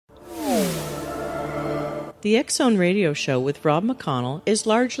The X-Zone Radio Show with Rob McConnell is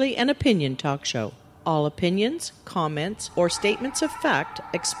largely an opinion talk show. All opinions, comments, or statements of fact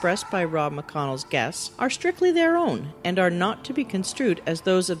expressed by Rob McConnell's guests are strictly their own and are not to be construed as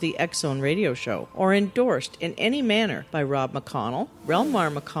those of the X-Zone Radio Show or endorsed in any manner by Rob McConnell,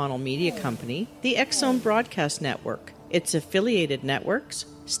 rel-mar McConnell Media Company, the X-Zone Broadcast Network, its affiliated networks,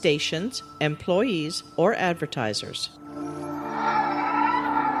 stations, employees, or advertisers.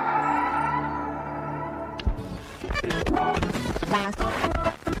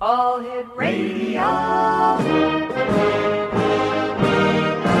 All Hit Radio.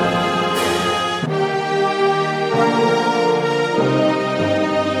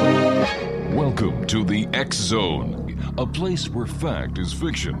 Welcome to the X Zone, a place where fact is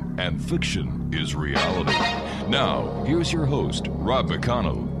fiction and fiction is reality. Now, here's your host, Rob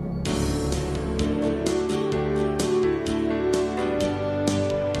McConnell.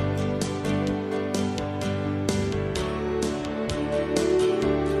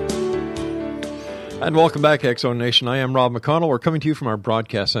 And welcome back, X-Zone Nation. I am Rob McConnell. We're coming to you from our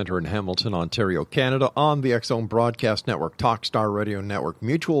broadcast center in Hamilton, Ontario, Canada, on the X-Zone Broadcast Network, Talkstar Radio Network,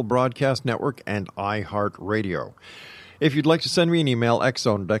 Mutual Broadcast Network, and iHeartRadio. If you'd like to send me an email,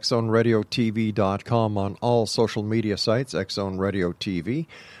 xzone at xzoneradiotv.com, on all social media sites, X-Zone Radio TV.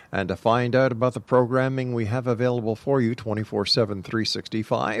 And to find out about the programming we have available for you 24/7,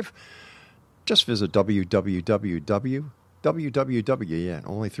 365, just visit www,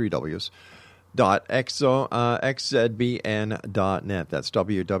 only three W's, xzbn.net. That's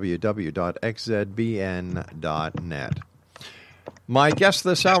www.xzbn.net. My guest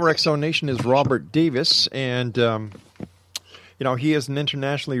this hour, X-Zone Nation, is Robert Davis, and he is an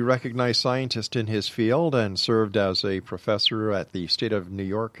internationally recognized scientist in his field and served as a professor at the State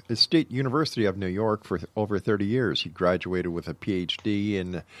University of New York for over 30 years. He graduated with a PhD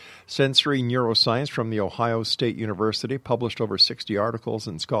in sensory neuroscience from the Ohio State University, published over 60 articles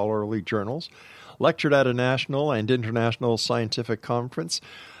in scholarly journals, lectured at a national and international scientific conference,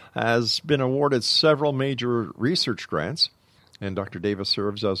 has been awarded several major research grants. And Dr. Davis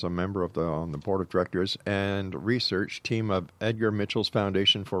serves as a member on the board of directors and research team of Edgar Mitchell's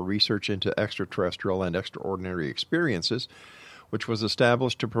Foundation for Research into Extraterrestrial and Extraordinary Experiences, which was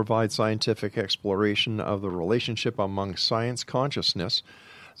established to provide scientific exploration of the relationship among science consciousness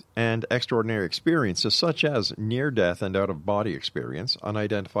and extraordinary experiences such as near-death and out-of-body experience,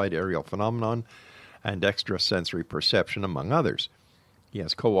 unidentified aerial phenomenon, and extrasensory perception, among others. He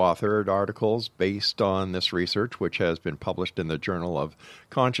has co-authored articles based on this research, which has been published in the Journal of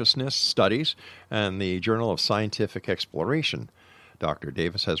Consciousness Studies and the Journal of Scientific Exploration. Dr.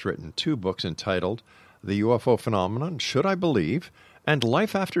 Davis has written 2 books entitled The UFO Phenomenon, Should I Believe? And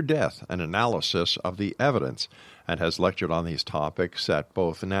Life After Death, an Analysis of the Evidence, and has lectured on these topics at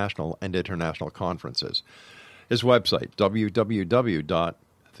both national and international conferences. His website,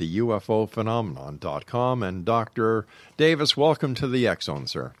 www.theufophenomenon.com. And Dr. Davis, welcome to the X-Zone,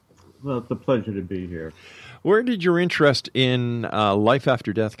 sir. Well, it's a pleasure to be here. Where did your interest in life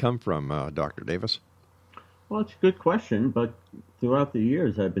after death come from, Dr. Davis? Well, it's a good question, but throughout the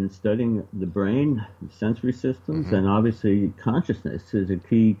years I've been studying the brain, the sensory systems, and obviously consciousness is a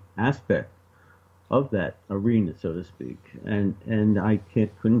key aspect of that arena, so to speak. And I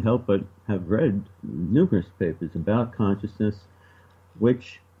couldn't help but have read numerous papers about consciousness,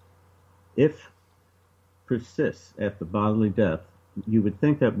 which, if persists after bodily death, you would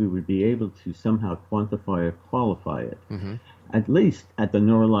think that we would be able to somehow quantify or qualify it, at least at the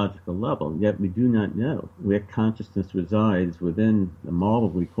neurological level, yet we do not know where consciousness resides within the marble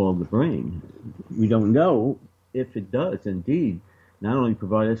we call the brain. We don't know if it does indeed not only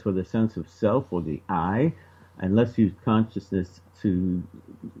provide us with a sense of self or the I, and let's use consciousness to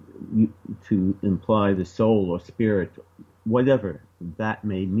imply the soul or spirit, whatever that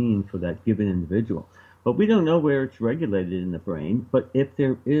may mean for that given individual. But we don't know where it's regulated in the brain. But if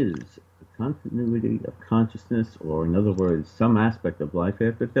there is a continuity of consciousness, or in other words, some aspect of life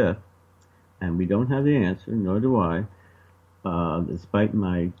after death, and we don't have the answer, nor do I, despite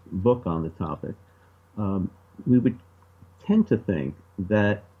my book on the topic, we would tend to think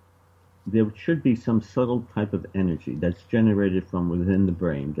that there should be some subtle type of energy that's generated from within the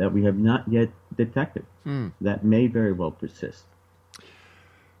brain that we have not yet detected, that may very well persist.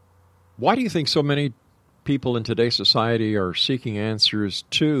 Why do you think so many people in today's society are seeking answers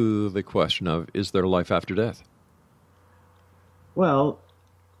to the question of, is there life after death? Well,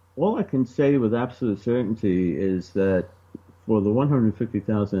 all I can say with absolute certainty is that for the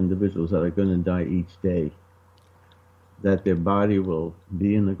 150,000 individuals that are going to die each day, that their body will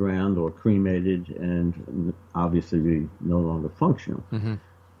be in the ground or cremated and obviously be no longer functional.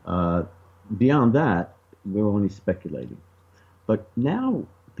 Beyond that, we're only speculating. But now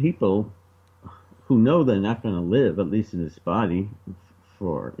people who know they're not going to live, at least in this body,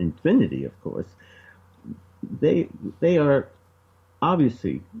 for infinity, of course, they are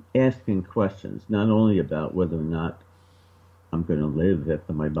obviously asking questions, not only about whether or not I'm going to live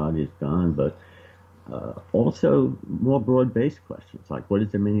after my body is gone, but also more broad-based questions like, what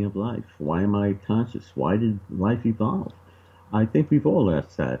is the meaning of life? Why am I conscious? Why did life evolve? I think we've all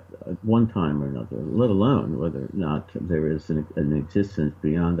asked that at one time or another, let alone whether or not there is an existence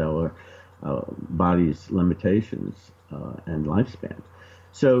beyond our body's limitations and lifespan.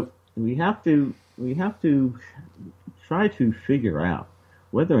 So we have to try to figure out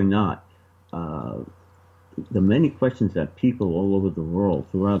whether or not the many questions that people all over the world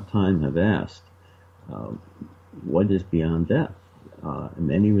throughout time have asked, what is beyond death?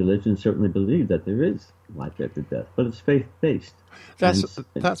 Many religions certainly believe that there is life after death, but it's faith-based.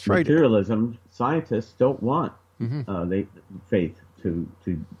 That's right. Materialism, scientists don't want faith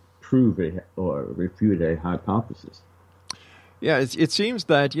to prove or refute a hypothesis. Yeah, it seems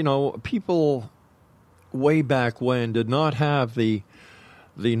that, people way back when did not have the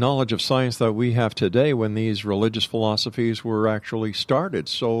knowledge of science that we have today when these religious philosophies were actually started.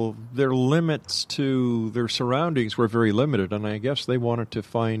 So their limits to their surroundings were very limited, and I guess they wanted to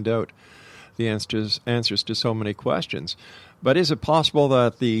find out the answers to so many questions. But is it possible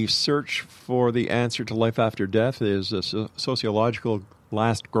that the search for the answer to life after death is a sociological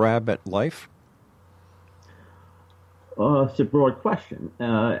last grab at life? It's a broad question,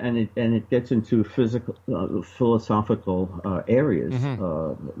 and it gets into philosophical areas.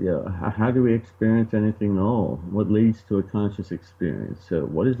 How do we experience anything at all? What leads to a conscious experience?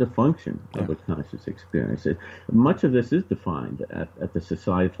 What is the function of a conscious experience? Much of this is defined at the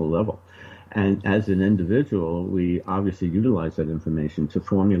societal level, and as an individual, we obviously utilize that information to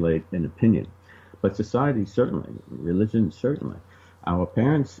formulate an opinion. But society certainly, religion certainly, our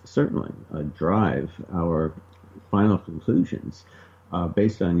parents certainly drive our final conclusions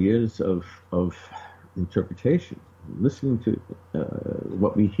based on years of interpretation, listening to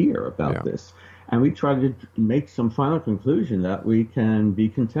what we hear about this. And we try to make some final conclusion that we can be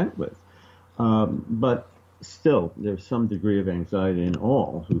content with. But still, there's some degree of anxiety in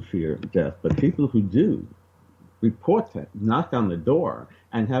all who fear death. But people who do report that, knock on the door,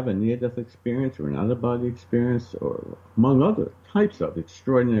 and have a near-death experience or an out-of-body experience, or among other types of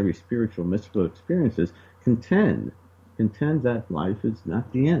extraordinary spiritual, mystical experiences, contend that life is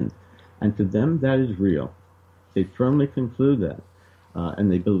not the end. And to them, that is real. They firmly conclude that.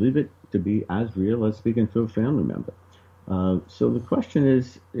 And they believe it to be as real as speaking to a family member. So the question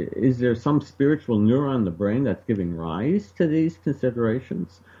is there some spiritual neuron in the brain that's giving rise to these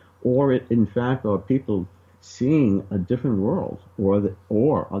considerations? Or, in fact, are people seeing a different world?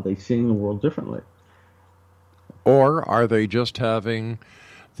 Or are they seeing the world differently? Or are they just having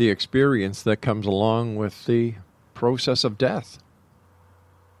the experience that comes along with the process of death?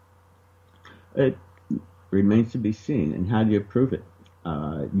 It remains to be seen. And how do you prove it?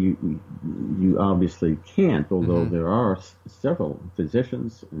 You obviously can't, although there are several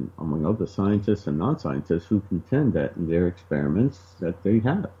physicians, and among other scientists and non-scientists, who contend that in their experiments that they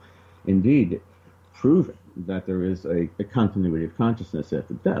have indeed proven that there is a continuity of consciousness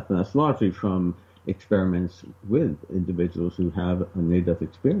after death. And that's largely from experiments with individuals who have a near-death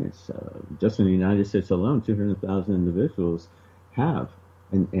experience. Just in the United States alone, 200,000 individuals have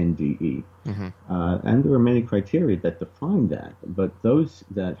an NDE. And there are many criteria that define that. But those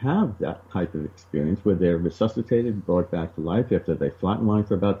that have that type of experience, where they're resuscitated, brought back to life after they flatline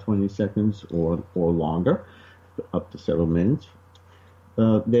for about 20 seconds or longer, up to several minutes,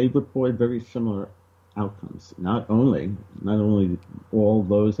 they report very similar outcomes. Not only all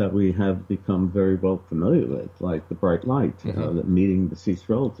those that we have become very well familiar with, like the bright light, meeting deceased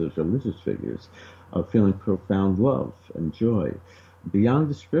relatives, religious figures, feeling profound love and joy, beyond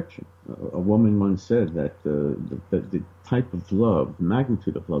description. A woman once said that the type of love, the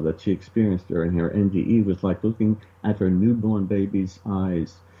magnitude of love that she experienced during her NDE was like looking at her newborn baby's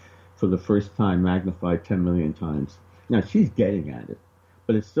eyes for the first time, magnified 10 million times. Now, she's getting at it,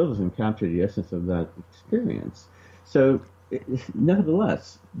 but it still doesn't capture the essence of that experience. So,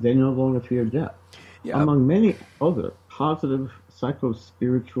 nevertheless, they no longer fear death. Among many other positive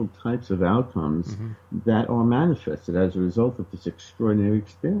psycho-spiritual types of outcomes that are manifested as a result of this extraordinary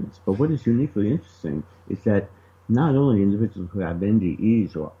experience. But what is uniquely interesting is that not only individuals who have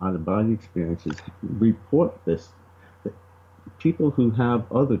NDEs or out-of-body experiences report this, but people who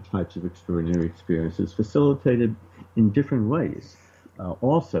have other types of extraordinary experiences facilitated in different ways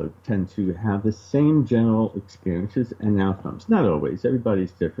also tend to have the same general experiences and outcomes. Not always.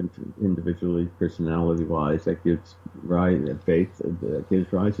 Everybody's different individually, personality-wise. That gives rise, that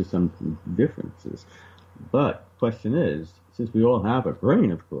gives rise to some differences. But the question is, since we all have a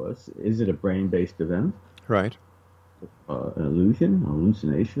brain, of course, is it a brain-based event? Right. An illusion, a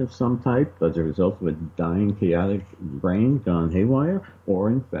hallucination of some type as a result of a dying, chaotic brain gone haywire?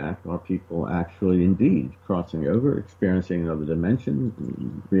 Or, in fact, are people actually indeed crossing over, experiencing another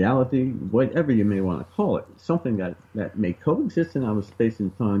dimension, reality, whatever you may want to call it, something that may coexist in our space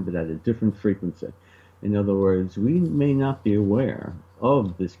and time but at a different frequency? In other words, we may not be aware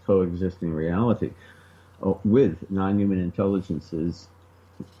of this coexisting reality with non-human intelligences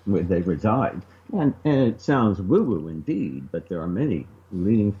where they reside. And it sounds woo-woo indeed, but there are many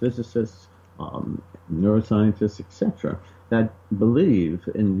leading physicists, neuroscientists, etc., that believe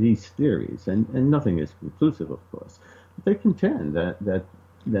in these theories, and nothing is conclusive, of course. But they contend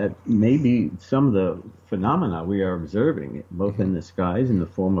that maybe some of the phenomena we are observing, both in the skies in the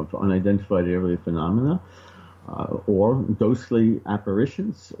form of unidentified aerial phenomena, or ghostly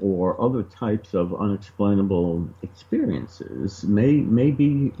apparitions, or other types of unexplainable experiences may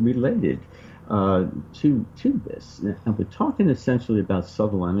be related to this. And we're talking essentially about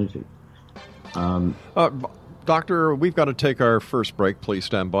subtle energy. Doctor, we've got to take our first break. Please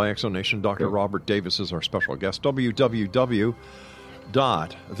stand by. Exonation. Dr. Robert Davis is our special guest.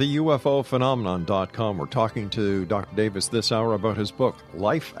 www.theUFOphenomenon.com. We're talking to Dr. Davis this hour about his book,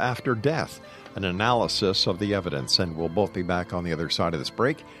 Life After Death, an analysis of the evidence. And we'll both be back on the other side of this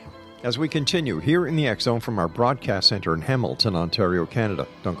break as we continue here in the X Zone from our broadcast center in Hamilton, Ontario, Canada.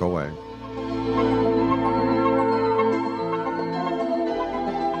 Don't go away.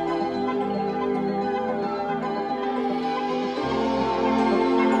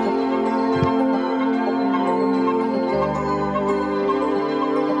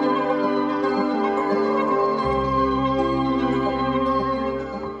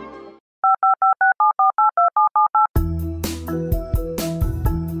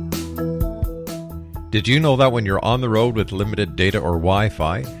 Did you know that when you're on the road with limited data or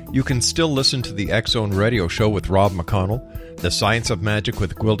Wi-Fi, you can still listen to the X Zone radio show with Rob McConnell, The Science of Magic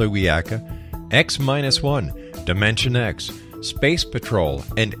with Gwilda Wiyaka, X-1, Dimension X, Space Patrol,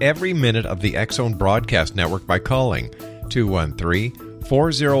 and every minute of the X Zone broadcast network by calling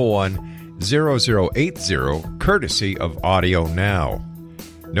 213-401-0080, courtesy of Audio Now.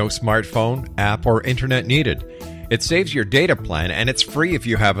 No smartphone, app, or internet needed. It saves your data plan, and it's free if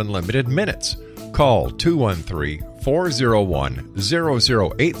you have unlimited minutes. Call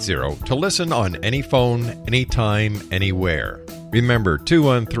 213-401-0080 to listen on any phone, anytime, anywhere. Remember,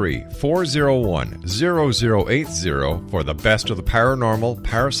 213-401-0080 for the best of the paranormal,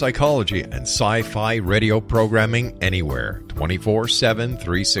 parapsychology, and sci-fi radio programming anywhere, 24/7,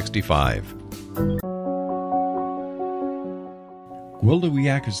 365. Gwilda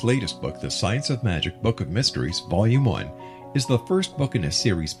Wiyaka's latest book, The Science of Magic, Book of Mysteries, Volume 1, is the first book in a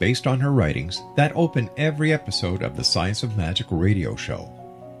series based on her writings that open every episode of the Science of Magic radio show.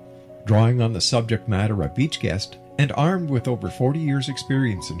 Drawing on the subject matter of each guest, and armed with over 40 years'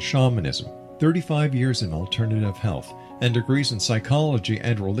 experience in shamanism, 35 years in alternative health, and degrees in psychology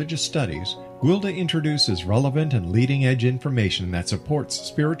and religious studies, Gwilda introduces relevant and leading-edge information that supports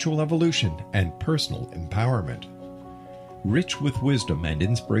spiritual evolution and personal empowerment. Rich with wisdom and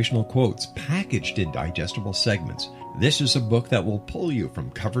inspirational quotes packaged in digestible segments, this is a book that will pull you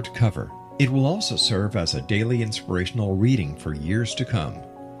from cover to cover. It will also serve as a daily inspirational reading for years to come.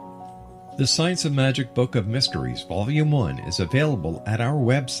 The Science of Magic Book of Mysteries, Volume 1 is available at our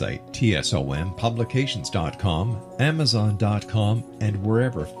website, tsompublications.com, amazon.com, and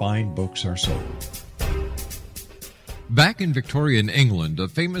wherever fine books are sold. Back in Victorian England, a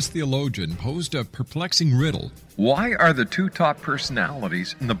famous theologian posed a perplexing riddle. Why are the two top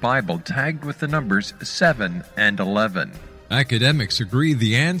personalities in the Bible tagged with the numbers 7 and 11? Academics agree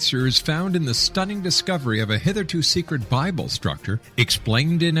the answer is found in the stunning discovery of a hitherto secret Bible structure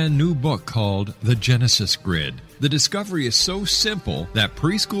explained in a new book called The Genesis Grid. The discovery is so simple that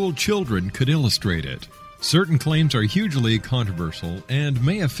preschool children could illustrate it. Certain claims are hugely controversial and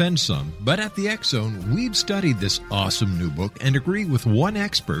may offend some, but at the X Zone, we've studied this awesome new book and agree with one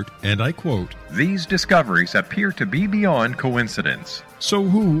expert, and I quote, "These discoveries appear to be beyond coincidence." So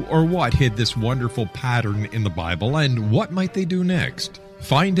who or what hid this wonderful pattern in the Bible, and what might they do next?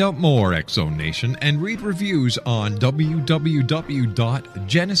 Find out more, X Zone Nation, and read reviews on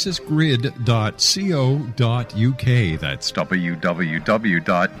www.genesisgrid.co.uk. That's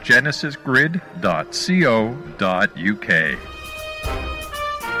www.genesisgrid.co.uk.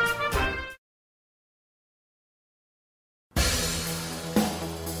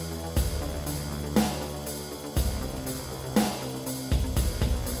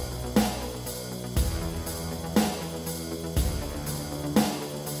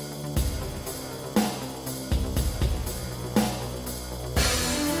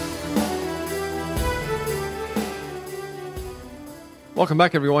 Welcome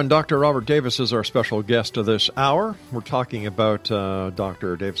back, everyone. Dr. Robert Davis is our special guest of this hour. We're talking about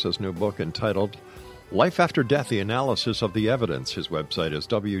Dr. Davis's new book entitled Life After Death, The Analysis of the Evidence. His website is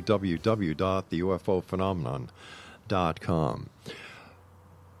www.theufophenomenon.com.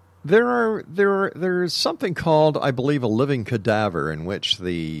 There's something called, I believe, a living cadaver, in which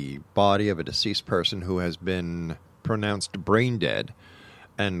the body of a deceased person who has been pronounced brain dead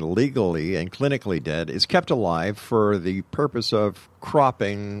and legally and clinically dead is kept alive for the purpose of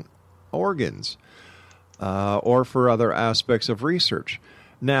cropping organs or for other aspects of research.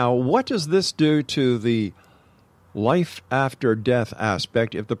 Now, what does this do to the life after death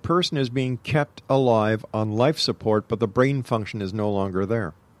aspect if the person is being kept alive on life support but the brain function is no longer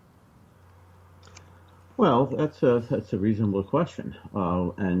there? Well, that's a reasonable question,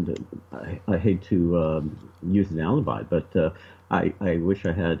 and I hate to use an alibi, but I wish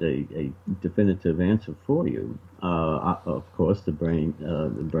I had a definitive answer for you. Of course, the brain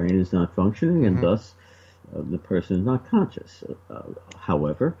is not functioning, and thus the person is not conscious.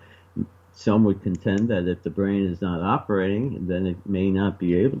 However, some would contend that if the brain is not operating, then it may not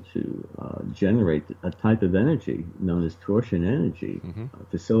be able to generate a type of energy known as torsion energy,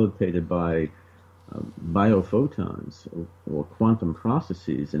 facilitated by biophotons or quantum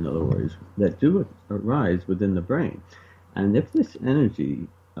processes, in other words, that do arise within the brain. And if this energy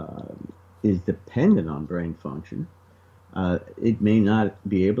is dependent on brain function, it may not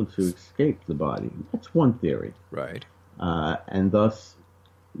be able to escape the body. That's one theory. Right. And thus,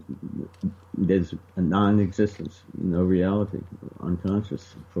 there's a non-existence, no reality,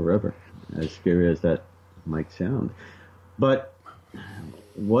 unconscious forever, as scary as that might sound. But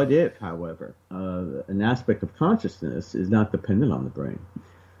what if, however, an aspect of consciousness is not dependent on the brain?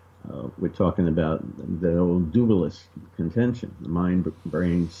 We're talking about the old dualist contention,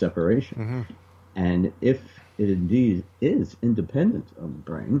 mind-brain separation. And if it indeed is independent of the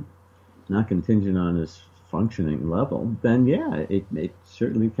brain, not contingent on its functioning level, then yeah, it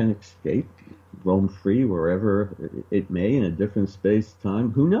certainly can escape, roam free wherever it may in a different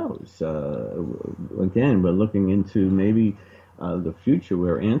space-time. Who knows? Again, we're looking into maybe the future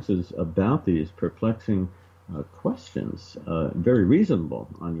where answers about these perplexing questions, very reasonable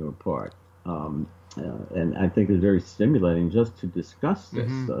on your part. And I think it's very stimulating just to discuss this.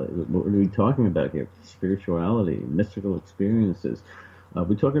 What are we talking about here? Spirituality, mystical experiences.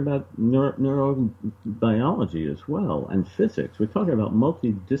 We're talking about neurobiology as well, and physics. We're talking about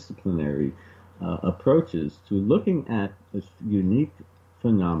multidisciplinary approaches to looking at this unique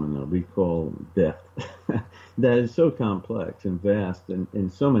phenomena we call death that is so complex and vast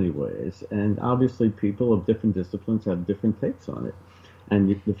in so many ways. And obviously people of different disciplines have different takes on it. And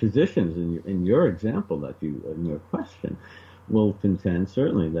the physicians, in your example in your question, will contend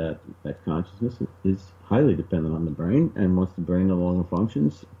certainly that consciousness is highly dependent on the brain, and once the brain no longer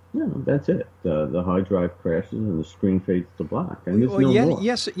functions, that's it. The hard drive crashes and the screen fades to black, and there's no more.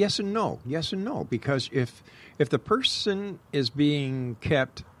 Yes and no. Yes and no. Because if the person is being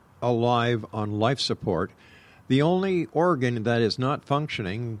kept alive on life support, the only organ that is not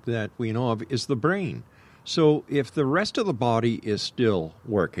functioning that we know of is the brain. So if the rest of the body is still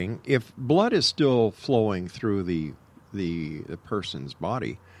working, if blood is still flowing through the person's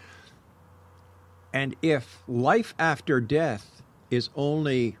body, and if life after death is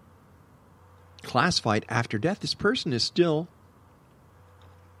only classified after death, this person is still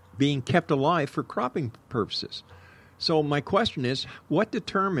being kept alive for cropping purposes. So my question is, what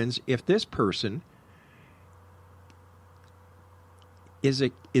determines if this person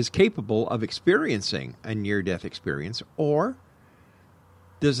is capable of experiencing a near-death experience, or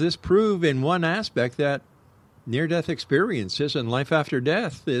does this prove in one aspect that near-death experiences and life after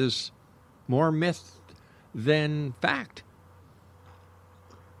death is more myth than fact?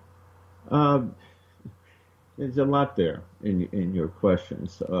 There's a lot there in your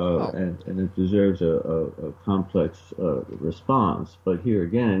questions, and it deserves a complex response. But here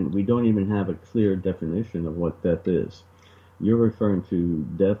again, we don't even have a clear definition of what death is. You're referring to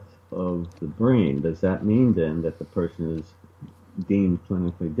death of the brain. Does that mean then that the person is deemed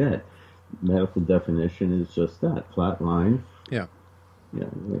clinically dead? Medical definition is just that, flat line. Yeah. Yeah,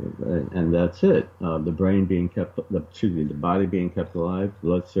 and that's it. The brain being kept, the body being kept alive,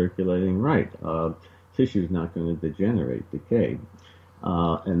 blood circulating, right. Tissue is not going to degenerate, decay.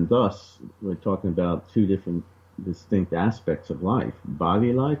 And thus, we're talking about two different distinct aspects of life,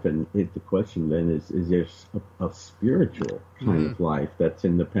 body life, and the question then is there a spiritual kind of life that's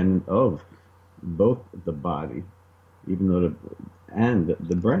independent of both the body, even though and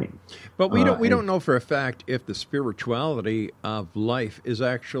the brain. But we don't know for a fact if the spirituality of life is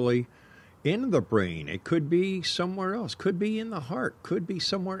actually in the brain. It could be somewhere else. Could be in the heart. Could be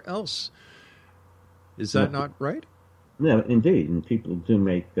somewhere else. Is that not right? Yeah, indeed. And people do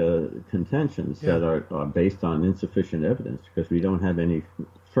make contentions that are based on insufficient evidence because we don't have any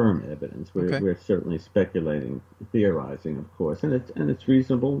firm evidence. We're certainly speculating, theorizing, of course, and it's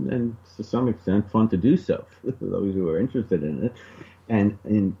reasonable and to some extent fun to do so for those who are interested in it.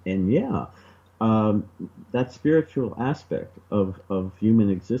 That spiritual aspect of human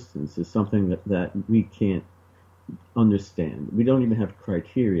existence is something that we can't understand. We don't even have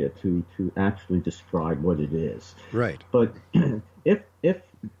criteria to actually describe what it is. Right. But if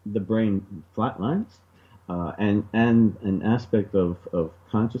the brain flatlines and an aspect of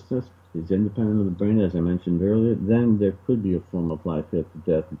consciousness is independent of the brain, as I mentioned earlier, then there could be a form of life after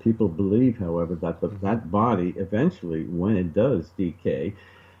death. And people believe, however, that that body eventually, when it does decay,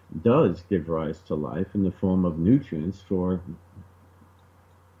 does give rise to life in the form of nutrients for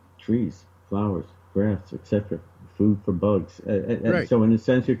trees, flowers, grass, etc., food for bugs. And so in a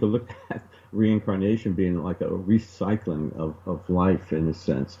sense, you could look at reincarnation being like a recycling of life in a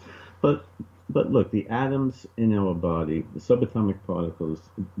sense. But look, the atoms in our body, the subatomic particles,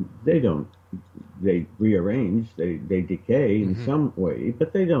 they rearrange, they decay in some way,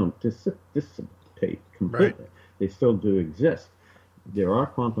 but they don't dissipate completely. Right. They still do exist. There are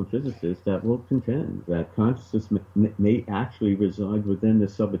quantum physicists that will contend that consciousness may actually reside within the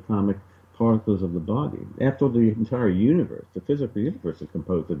subatomic particles of the body. After all, the entire universe, the physical universe, is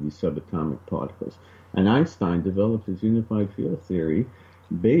composed of these subatomic particles. And Einstein developed his unified field theory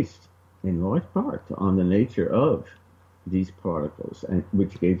based in large part on the nature of these particles, and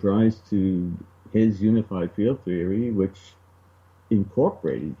which gave rise to his unified field theory, which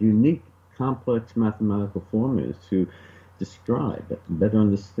incorporated unique, complex mathematical formulas to describe, better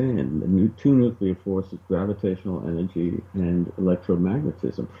understand the two nuclear forces, gravitational energy and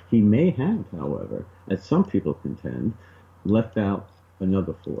electromagnetism. He may have, however, as some people contend, left out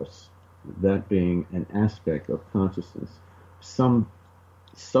another force, that being an aspect of consciousness, some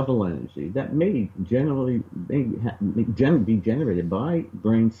subtle energy that may be generated by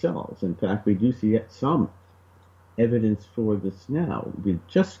brain cells. In fact, we do see some evidence for this now. We're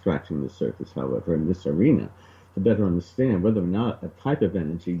just scratching the surface, however, in this arena, to better understand whether or not a type of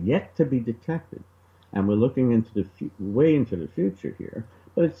energy yet to be detected. And we're looking into way into the future here,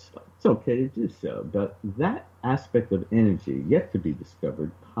 but it's okay to do so. But that aspect of energy yet to be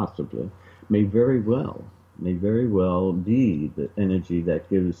discovered, possibly, may very well be the energy that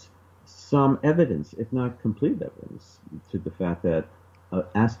gives some evidence, if not complete evidence, to the fact that an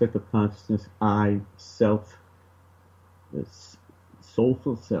aspect of consciousness, self, this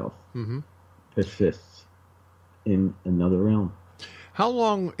soulful self, persists in another realm. How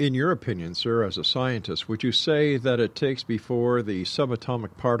long, in your opinion, sir, as a scientist, would you say that it takes before the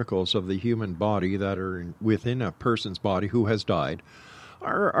subatomic particles of the human body that are within a person's body who has died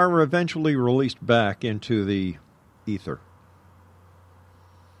are eventually released back into the ether?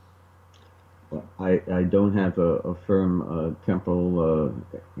 Well, I don't have a firm temporal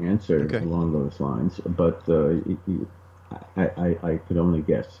answer along those lines, but I could only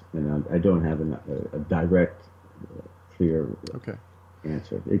guess, and I don't have a direct, clear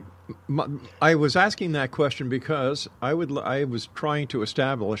answer. I was asking that question because I was trying to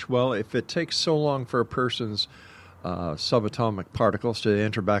establish, well, if it takes so long for a person's subatomic particles to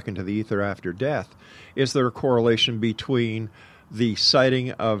enter back into the ether after death, is there a correlation between the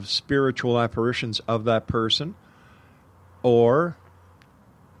sighting of spiritual apparitions of that person, or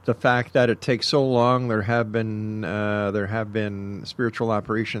the fact that it takes so long? There have been spiritual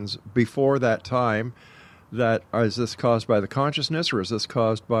apparitions before that time. That is this caused by the consciousness, or is this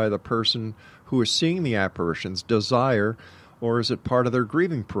caused by the person who is seeing the apparitions' desire, or is it part of their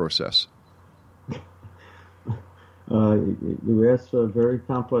grieving process? You ask very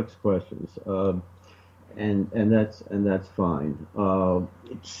complex questions, and that's fine.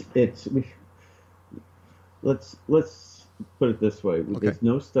 Let's put it this way: there's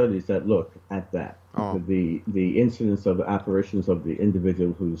no studies that look at that. The incidence of apparitions of the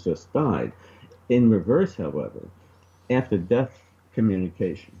individual who's just died. In reverse, however, after death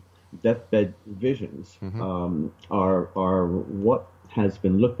communication, deathbed visions are what has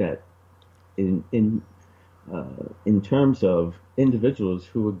been looked at in terms of individuals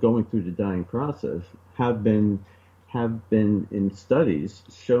who are going through the dying process have been in studies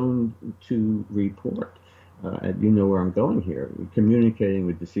shown to report. You know where I'm going here. Communicating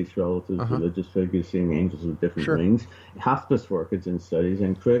with deceased relatives, religious figures, seeing angels with different wings. Hospice workers in studies,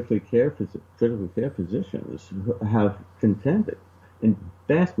 and critical care physicians have contended in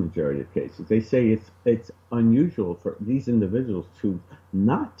vast majority of cases. They say it's unusual for these individuals to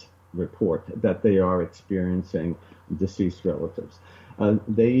not report that they are experiencing deceased relatives.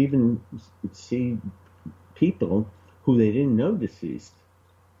 They even see people who they didn't know deceased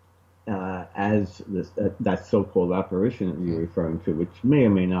as that so-called apparition that you're referring to, which may or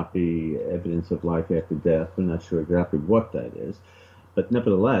may not be evidence of life after death. I'm not sure exactly what that is. But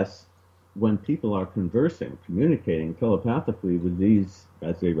nevertheless, when people are communicating telepathically with these,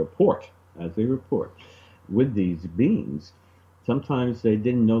 as they report, with these beings, sometimes they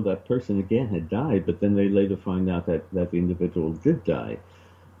didn't know that person again had died, but then they later find out that the individual did die.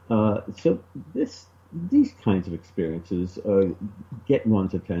 So these kinds of experiences get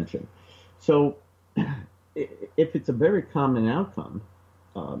one's attention. So if it's a very common outcome,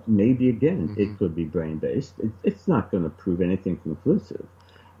 maybe again it could be brain-based. It's not going to prove anything conclusive.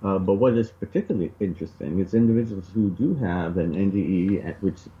 But what is particularly interesting is individuals who do have an NDE,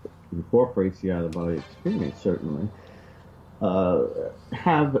 which incorporates the out-of-body experience, certainly,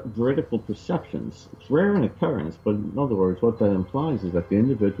 have veridical perceptions. It's rare in occurrence, but in other words, what that implies is that the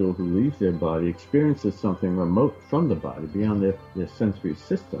individual who leaves their body experiences something remote from the body, beyond their sensory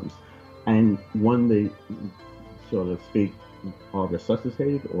systems, and when they, so to speak, are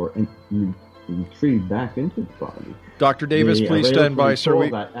resuscitated or retrieved back into the body. Dr. Davis, please stand by, sir.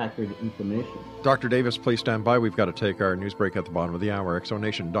 That accurate information. Dr. Davis, please stand by. We've got to take our news break at the bottom of the hour.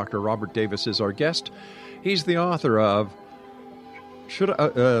 Exonation. Dr. Robert Davis is our guest. He's the author of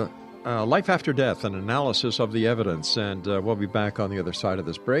Life After Death, an analysis of the evidence. And we'll be back on the other side of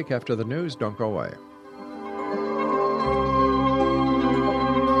this break after the news. Don't go away.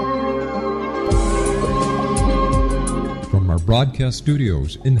 From our broadcast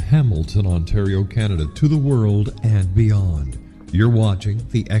studios in Hamilton, Ontario, Canada, to the world and beyond, you're watching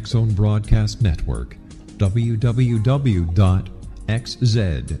the X-Zone Broadcast Network, www.xzbn.net.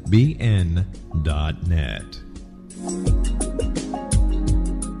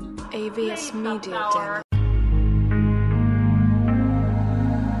 AVS Media Demo.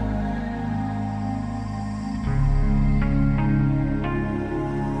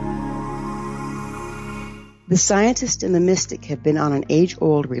 The scientist and the mystic have been on an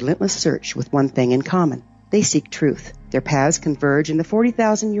age-old, relentless search with one thing in common. They seek truth. Their paths converge in the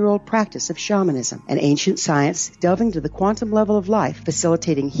 40,000-year-old practice of shamanism, an ancient science delving to the quantum level of life,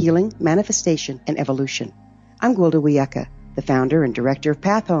 facilitating healing, manifestation, and evolution. I'm Gwilda Wiyaka, the founder and director of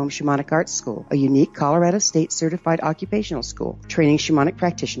Path Home Shamanic Arts School, a unique Colorado State-certified occupational school, training shamanic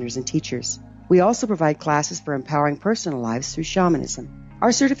practitioners and teachers. We also provide classes for empowering personal lives through shamanism.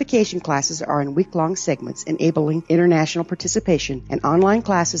 Our certification classes are in week-long segments enabling international participation, and online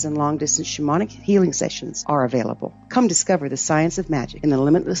classes and long-distance shamanic healing sessions are available. Come discover the science of magic in the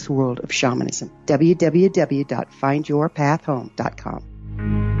limitless world of shamanism. www.findyourpathhome.com.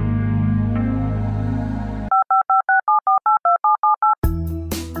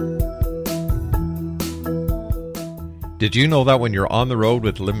 Did you know that when you're on the road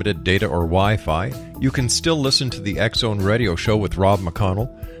with limited data or Wi-Fi, you can still listen to the X-Zone Radio Show with Rob McConnell,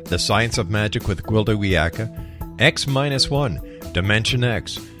 The Science of Magic with Gwilda Wiyaka, X-1, Dimension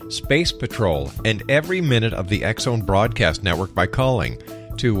X, Space Patrol, and every minute of the X-Zone Broadcast Network by calling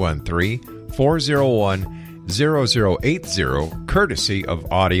 213-401-0080, courtesy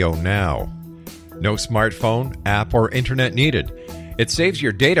of Audio Now. No smartphone, app, or internet needed. It saves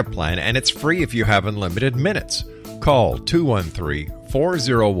your data plan, and it's free if you have unlimited minutes. Call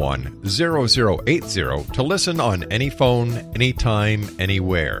 213-401-0080 to listen on any phone, anytime,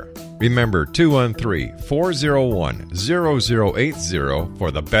 anywhere. Remember, 213-401-0080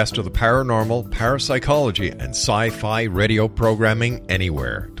 for the best of the paranormal, parapsychology, and sci-fi radio programming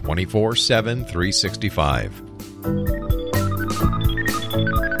anywhere, 24/7, 365.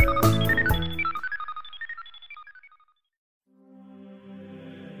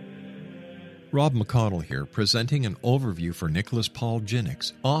 Rob McConnell here, presenting an overview for Nicholas Paul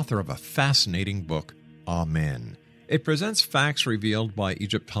Jennings, author of a fascinating book, Amen. It presents facts revealed by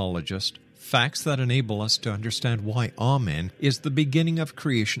Egyptologists, facts that enable us to understand why Amen is the beginning of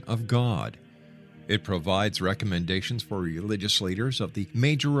creation of God. It provides recommendations for religious leaders of the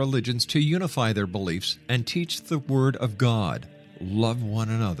major religions to unify their beliefs and teach the Word of God. Love one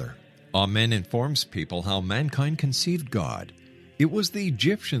another. Amen informs people how mankind conceived God. It was the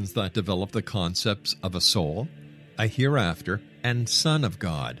Egyptians that developed the concepts of a soul, a hereafter, and Son of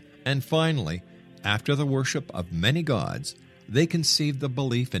God. And finally, after the worship of many gods, they conceived the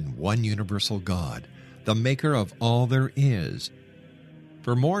belief in one universal God, the maker of all there is.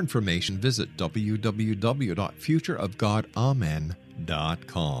 For more information, visit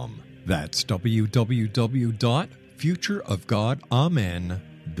www.futureofgodamen.com. That's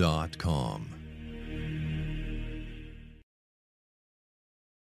www.futureofgodamen.com.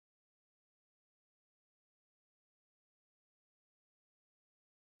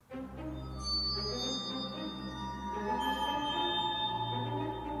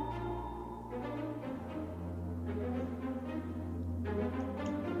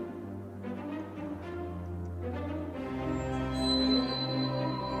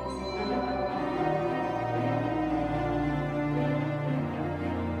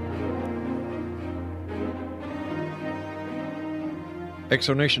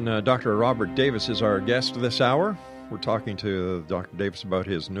 Exonation, Dr. Robert Davis is our guest this hour. We're talking to Dr. Davis about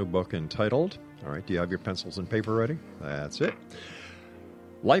his new book entitled, all right, do you have your pencils and paper ready? That's it.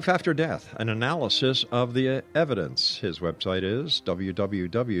 Life After Death, an analysis of the evidence. His website is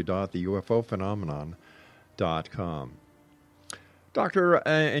www.theufophenomenon.com. Doctor,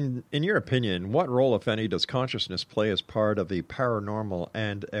 in your opinion, what role, if any, does consciousness play as part of the paranormal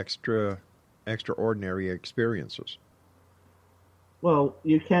and extraordinary experiences? Well,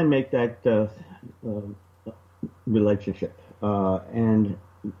 you can make that relationship, and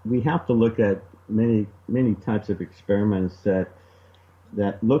we have to look at many types of experiments that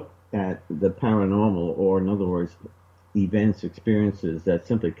look at the paranormal, or in other words, events, experiences that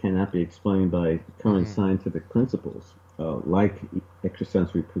simply cannot be explained by current scientific principles, like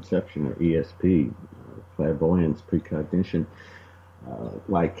extrasensory perception, or ESP, clairvoyance, precognition,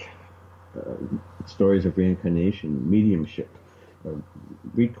 like stories of reincarnation, mediumship,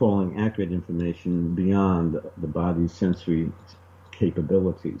 recalling accurate information beyond the body's sensory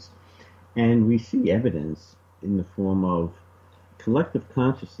capabilities. And we see evidence in the form of collective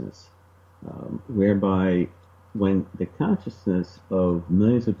consciousness, whereby when the consciousness of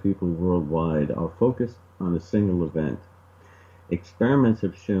millions of people worldwide are focused on a single event, experiments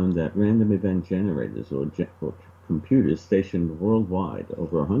have shown that random event generators, or computers stationed worldwide,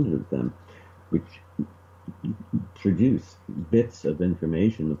 over 100 of them, which produce bits of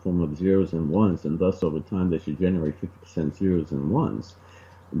information in the form of zeros and ones, and thus over time they should generate 50% zeros and ones.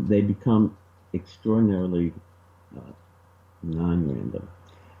 They become extraordinarily non-random.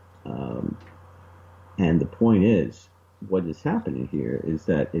 And the point is, what is happening here is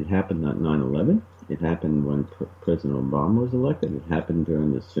that it happened on 9/11, it happened when President Obama was elected, it happened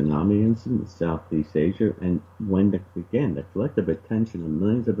during the tsunami incident in Southeast Asia, and when, the collective attention of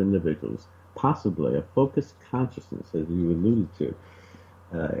millions of individuals, possibly a focused consciousness, as you alluded to,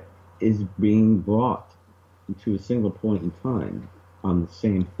 is being brought to a single point in time on the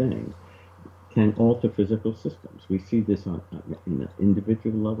same thing, can alter physical systems. We see this on an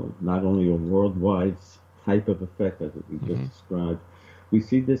individual level, not only a worldwide type of effect as we just described. We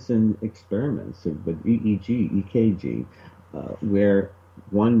see this in experiments with EEG, EKG, where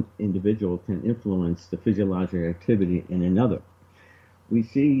one individual can influence the physiological activity in another. We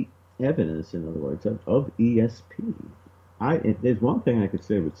see evidence, in other words, of ESP. There's one thing I could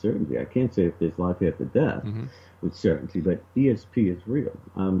say with certainty. I can't say if there's life after death with certainty, but ESP is real.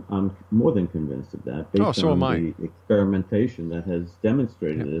 I'm more than convinced of that, based on the experimentation that has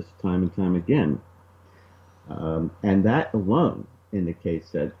demonstrated this time and time again. And that alone indicates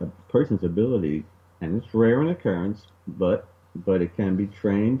that a person's ability, and it's rare in occurrence, but it can be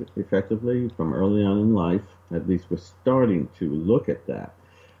trained effectively from early on in life. At least we're starting to look at that.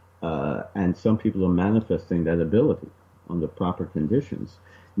 And some people are manifesting that ability under proper conditions.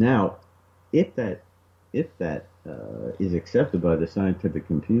 Now, if that is accepted by the scientific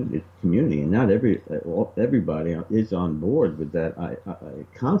community, and not everybody is on board with that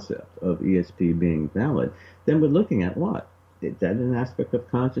concept of ESP being valid, then we're looking at what? Is that an aspect of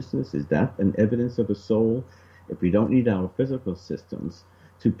consciousness? Is that an evidence of a soul? If we don't need our physical systems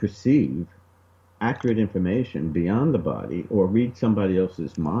to perceive accurate information beyond the body, or read somebody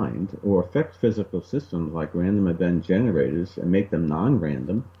else's mind, or affect physical systems like random event generators and make them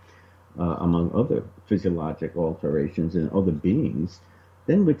non-random, among other physiologic alterations in other beings,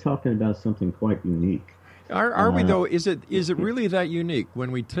 then we're talking about something quite unique. Are we, though? Is it really that unique?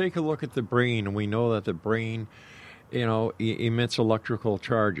 When we take a look at the brain, and we know that the brain, emits electrical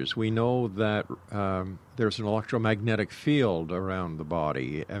charges. We know that there's an electromagnetic field around the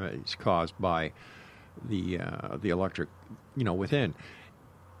body. It's caused by the electric, within.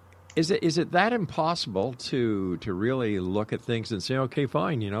 Is it that impossible to really look at things and say, okay,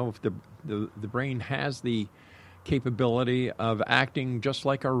 fine, if the brain has the capability of acting just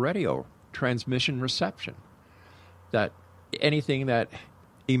like a radio transmission reception, that anything that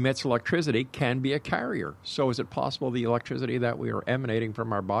emits electricity can be a carrier. So is it possible the electricity that we are emanating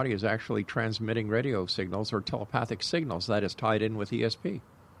from our body is actually transmitting radio signals or telepathic signals that is tied in with ESP?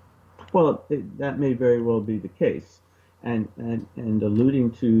 Well, that may very well be the case. And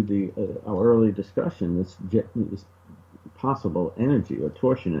alluding to our early discussion, this possible energy or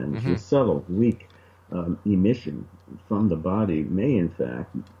torsion energy, subtle, weak emission from the body may in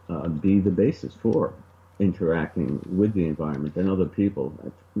fact be the basis for interacting with the environment and other people,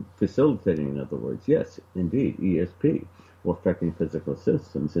 facilitating, in other words, yes, indeed, ESP, or affecting physical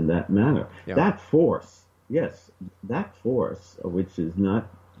systems in that manner. Yeah. That force, which is not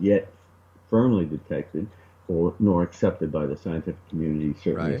yet firmly detected nor accepted by the scientific community,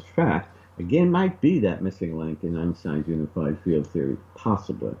 certainly as fact, again, might be that missing link in Einstein's unified field theory,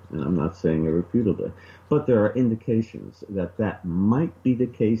 possibly, and I'm not saying irrefutably, but there are indications that that might be the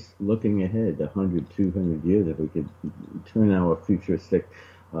case looking ahead 100, 200 years, if we could turn our futuristic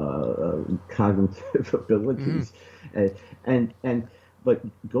cognitive abilities. But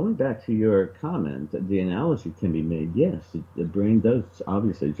going back to your comment, the analogy can be made, yes, the brain does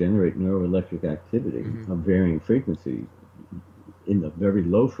obviously generate neuroelectric activity of varying frequency in the very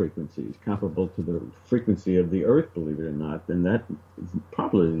low frequencies, comparable to the frequency of the Earth, believe it or not, then that is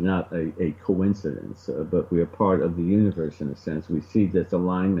probably not a coincidence, but we are part of the universe in a sense. We see this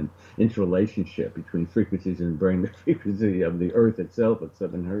alignment, interrelationship between frequencies in the brain, the frequency of the Earth itself at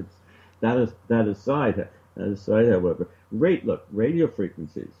 7 hertz. That aside, however, radio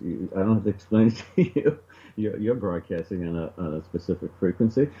frequencies, I don't have to explain it to you. You're broadcasting on a specific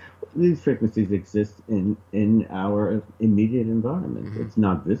frequency. These frequencies exist in our immediate environment. It's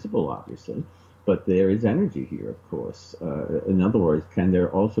not visible, obviously, but there is energy here, of course. In other words, can there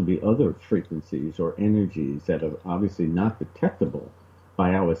also be other frequencies or energies that are obviously not detectable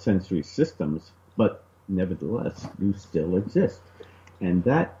by our sensory systems, but nevertheless do still exist? And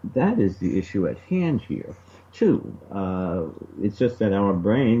that is the issue at hand here, too. It's just that our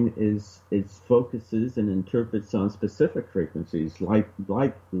brain focuses and interprets on specific frequencies, like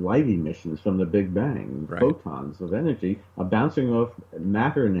light emissions from the Big Bang. Right. Photons of energy are bouncing off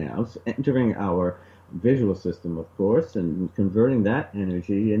matter now, entering our visual system, of course, and converting that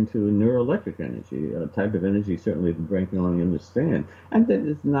energy into neuroelectric energy, a type of energy certainly the brain can only understand. And that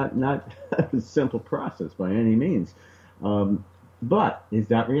is not a simple process by any means. But is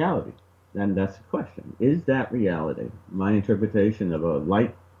that reality? And that's the question. Is that reality? My interpretation of a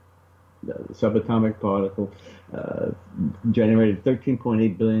light subatomic particle generated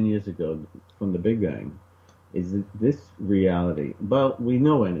 13.8 billion years ago from the Big Bang, is this reality? Well, we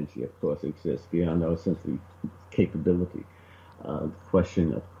know energy, of course, exists beyond our sensory capability. The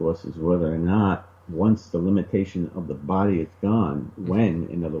question, of course, is whether or not once the limitation of the body is gone, when,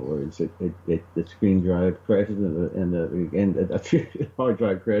 in other words, the screen drive crashes and the hard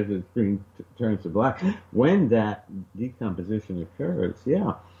drive crashes, the screen turns to black, when that decomposition occurs,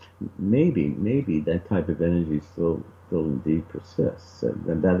 yeah, maybe that type of energy still indeed persists.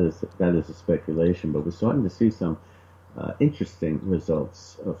 And that is a speculation, but we're starting to see some interesting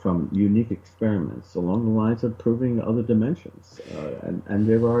results from unique experiments along the lines of proving other dimensions. And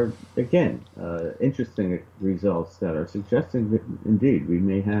there are, again, interesting results that are suggesting that indeed we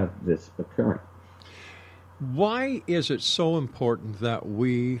may have this occurring. Why is it so important that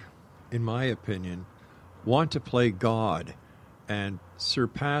we, in my opinion, want to play God and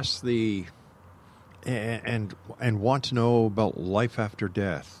surpass the and want to know about life after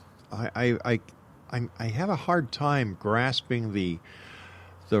death? I have a hard time grasping the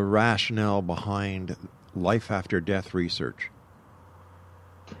rationale behind life after death research.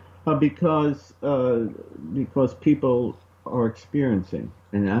 Because people are experiencing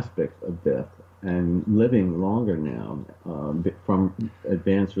an aspect of death and living longer now from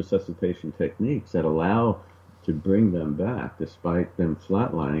advanced resuscitation techniques that allow to bring them back, despite them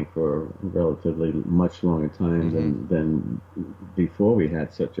flatlining for a relatively much longer time than before we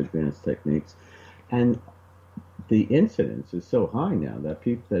had such advanced techniques. And the incidence is so high now that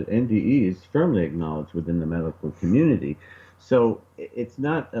NDE is firmly acknowledged within the medical community. So it's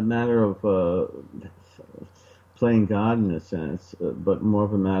not a matter of playing God in a sense, but more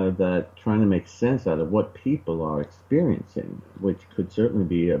of a matter that trying to make sense out of what people are experiencing, which could certainly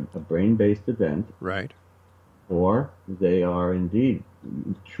be a brain-based event. Right. Or they are indeed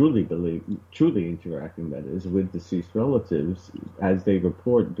truly interacting, that is, with deceased relatives as they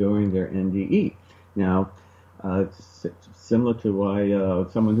report during their NDE. Now, similar to why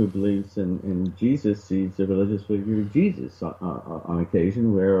someone who believes in Jesus sees the religious figure of Jesus on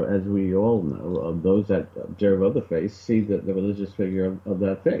occasion, where, as we all know, those that observe other faiths see the religious figure of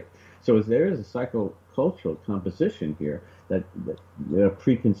that faith. So as there is a psychocultural composition here, that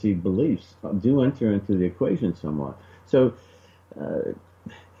preconceived beliefs do enter into the equation somewhat. So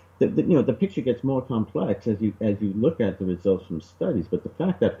the picture gets more complex as you look at the results from studies. But the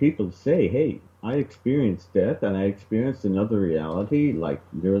fact that people say, "Hey, I experienced death and I experienced another reality," like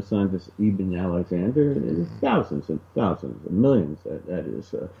neuroscientist Eben Alexander, there's thousands and thousands and millions, that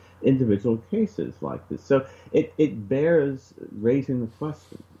is, individual cases like this. So it bears raising the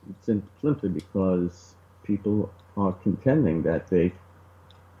question. It's simply because people are contending that they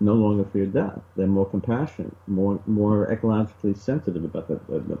no longer fear death. They're more compassionate, more ecologically sensitive about the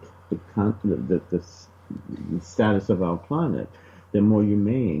status of our planet. They're more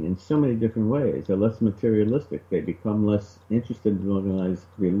humane in so many different ways. They're less materialistic. They become less interested in organized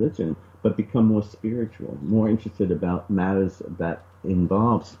religion but become more spiritual, more interested about matters that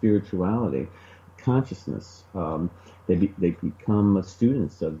involve spirituality, consciousness. They become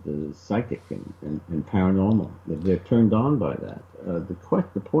students of the psychic and paranormal. They're turned on by that.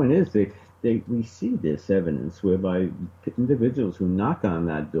 The point is, we see this evidence whereby individuals who knock on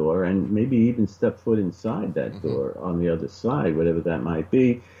that door and maybe even step foot inside that door on the other side, whatever that might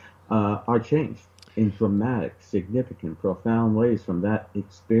be, are changed in dramatic, significant, profound ways from that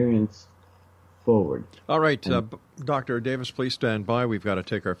experience forward. All right, Dr. Davis, please stand by. We've got to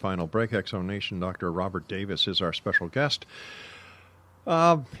take our final break. Exo Nation, Dr. Robert Davis is our special guest.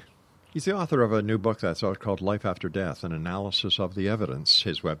 He's the author of a new book that's out called Life After Death, an analysis of the evidence.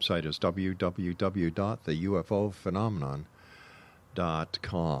 His website is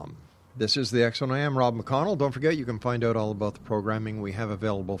www.theUFOphenomenon.com. This is the X Zone. I am Rob McConnell. Don't forget, you can find out all about the programming we have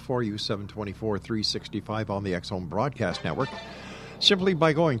available for you 7/24, 365 on the X Zone Broadcast Network, simply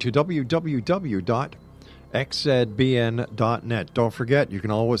by going to www.xzbn.net. Don't forget, you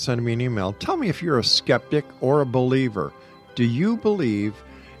can always send me an email. Tell me if you're a skeptic or a believer. Do you believe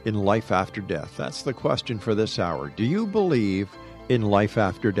in life after death? That's the question for this hour. Do you believe in life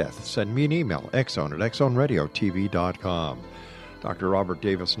after death? Send me an email, xzone@xzoneradiotv.com. Dr. Robert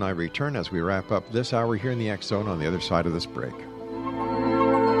Davis and I return as we wrap up this hour here in the X Zone on the other side of this break.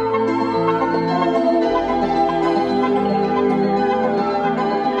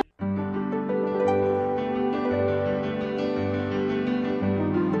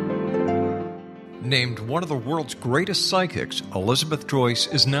 Named one of the world's greatest psychics, Elizabeth Joyce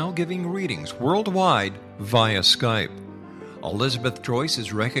is now giving readings worldwide via Skype. Elizabeth Joyce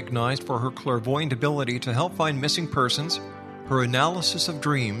is recognized for her clairvoyant ability to help find missing persons, her analysis of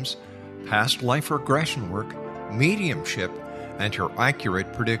dreams, past life regression work, mediumship, and her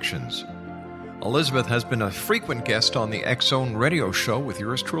accurate predictions. Elizabeth has been a frequent guest on the X Zone radio show with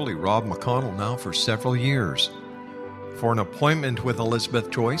yours truly, Rob McConnell, now for several years. For an appointment with Elizabeth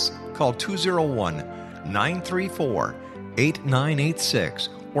Joyce, call 201-934-8986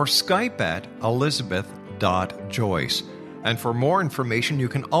 or Skype at elizabeth.joyce. And for more information, you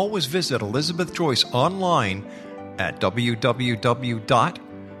can always visit Elizabeth Joyce online at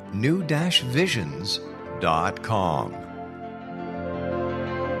www.new-visions.com.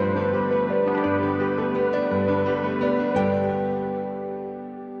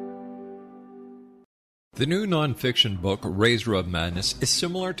 The new nonfiction book, Razor of Madness, is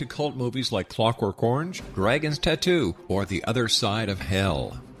similar to cult movies like Clockwork Orange, Dragon's Tattoo, or The Other Side of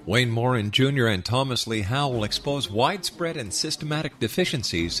Hell. Wayne Morin Jr. and Thomas Lee Howe will expose widespread and systematic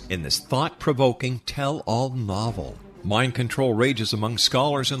deficiencies in this thought-provoking tell-all novel. Mind control rages among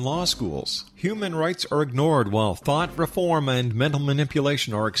scholars in law schools. Human rights are ignored while thought reform and mental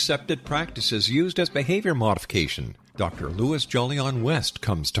manipulation are accepted practices used as behavior modification. Dr. Louis Jolyon West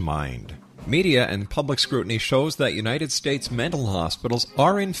comes to mind. Media and public scrutiny shows that United States mental hospitals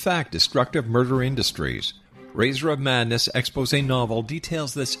are in fact destructive murder industries. Razor of Madness expose novel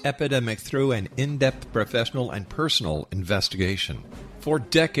details this epidemic through an in-depth professional and personal investigation. For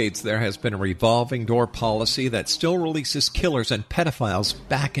decades, there has been a revolving door policy that still releases killers and pedophiles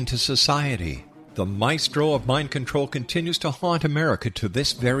back into society. The maestro of mind control continues to haunt America to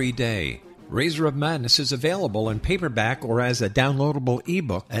this very day. Razor of Madness is available in paperback or as a downloadable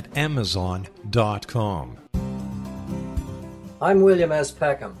ebook at Amazon.com. I'm William S.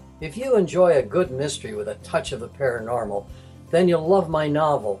 Peckham. If you enjoy a good mystery with a touch of the paranormal, then you'll love my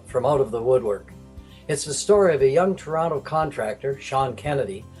novel, From Out of the Woodwork. It's the story of a young Toronto contractor, Sean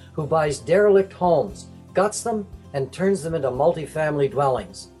Kennedy, who buys derelict homes, guts them, and turns them into multifamily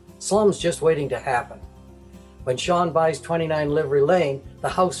dwellings. Slums just waiting to happen. When Sean buys 29 Livery Lane, the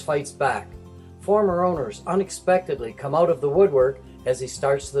house fights back. Former owners unexpectedly come out of the woodwork as he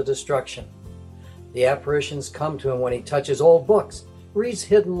starts the destruction. The apparitions come to him when he touches old books, reads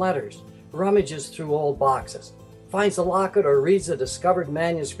hidden letters, rummages through old boxes, finds a locket, or reads a discovered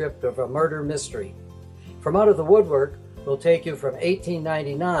manuscript of a murder mystery. From Out of the Woodwork will take you from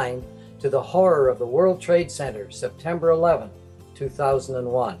 1899 to the horror of the World Trade Center, September 11,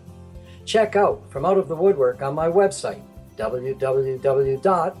 2001. Check out From Out of the Woodwork on my website,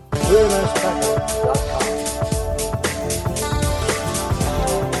 www.williamspecker.com.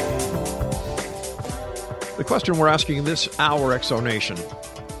 The question we're asking this hour, Exonation,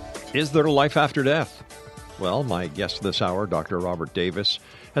 is there life after death? Well, my guest this hour, Dr. Robert Davis,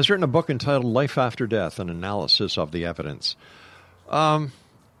 has written a book entitled Life After Death, an analysis of the evidence.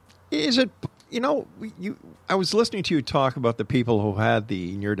 Is it, I was listening to you talk about the people who had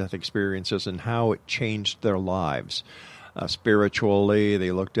the near-death experiences and how it changed their lives. spiritually.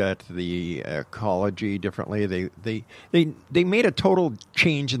 They looked at the ecology differently. They made a total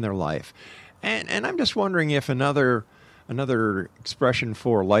change in their life. And I'm just wondering if another expression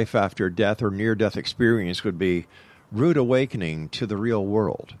for life after death or near-death experience would be rude awakening to the real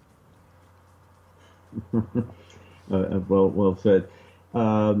world. Well said.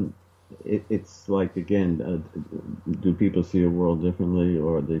 It's like, again, do people see a world differently,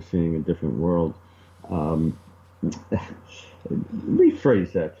 or are they seeing a different world?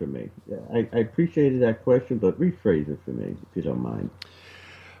 Rephrase that for me. I appreciated that question, but rephrase it for me, if you don't mind.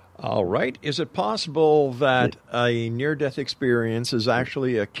 All right. Is it possible that a near-death experience is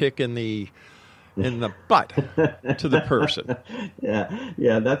actually a kick in the butt to the person?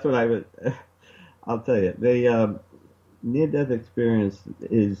 Yeah, that's what I would. I'll tell you, the near-death experience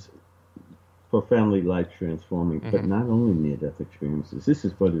is profoundly life-transforming, but not only near-death experiences. This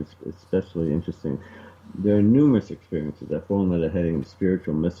is what is especially interesting. There are numerous experiences that fall under the heading of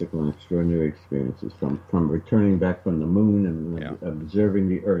spiritual, mystical, and extraordinary experiences, from returning back from the moon and observing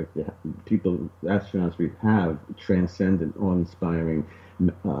the Earth. People, astronauts, have transcendent, awe-inspiring,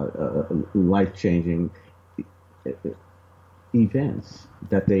 life-changing events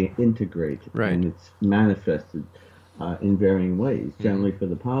that they integrate, and it's manifested in varying ways, generally for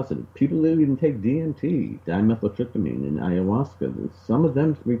the positive. People who even take DMT, dimethyltryptamine, and ayahuasca, some of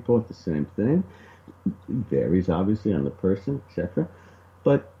them report the same thing. It varies, obviously, on the person, etc.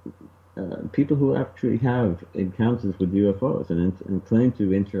 But people who actually have encounters with UFOs and claim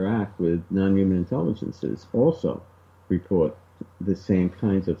to interact with non-human intelligences also report the same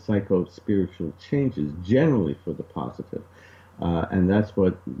kinds of psycho-spiritual changes, generally for the positive. And that's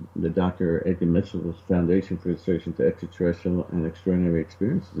what the Dr. Edgar Mitchell's Foundation for Research into Extraterrestrial and Extraordinary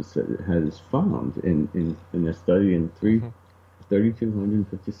Experiences has found in a study in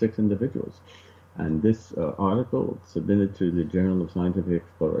 3,256 individuals. And this article, submitted to the Journal of Scientific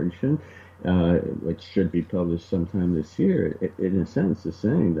Exploration, which should be published sometime this year, in a sense is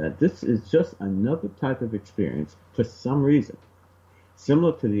saying that this is just another type of experience, for some reason,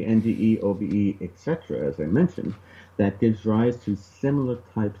 similar to the NDE, OBE, etc., as I mentioned, that gives rise to similar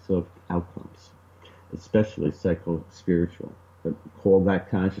types of outcomes, especially psycho-spiritual. Call that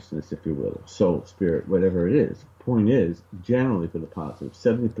consciousness, if you will, soul, spirit, whatever it is. Point is, generally for the positive.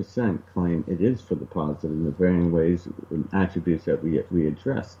 70% claim it is for the positive in the varying ways and attributes that we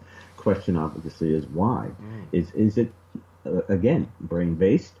address. Question, obviously, is why? Is it, again,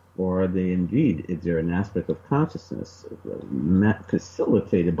 brain-based, or are they indeed, is there an aspect of consciousness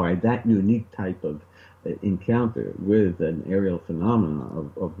facilitated by that unique type of encounter with an aerial phenomena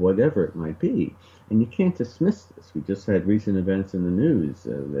of whatever it might be? And you can't dismiss this. We just had recent events in the news,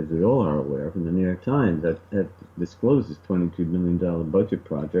 as we all are aware, from the New York Times, that disclosed this $22 million budget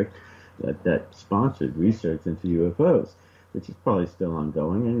project that sponsored research into UFOs, which is probably still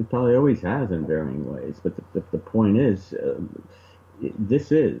ongoing and probably always has in varying ways. But the point is,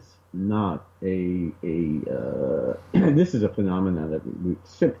 this is not this is a phenomenon that we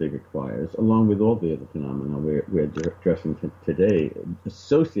simply requires, along with all the other phenomena we're addressing today,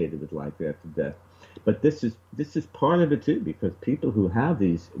 associated with life after death. But this is part of it too, because people who have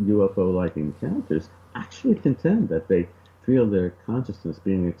these UFO-like encounters actually contend that they feel their consciousness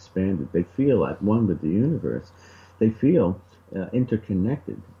being expanded. They feel at one with the universe. They feel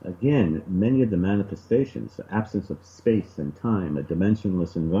interconnected. Again, many of the manifestations, the absence of space and time, a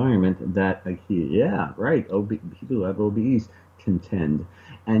dimensionless environment that, people who have OBEs contend.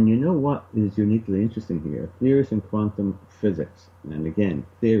 And you know what is uniquely interesting here? Theories in quantum physics. And again,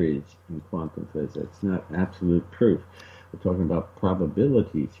 theories in quantum physics, not absolute proof. We're talking about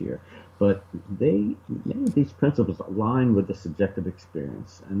probabilities here. But many of these principles align with the subjective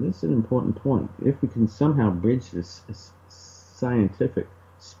experience. And this is an important point. If we can somehow bridge this scientific,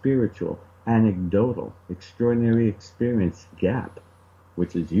 spiritual, anecdotal, extraordinary experience gap,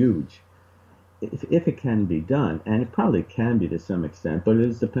 which is huge, if it can be done, and it probably can be to some extent, but it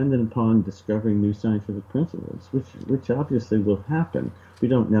is dependent upon discovering new scientific principles, which obviously will happen. We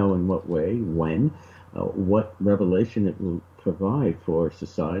don't know in what way, when, what revelation it will provide for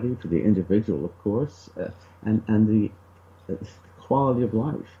society, for the individual, of course, and the quality of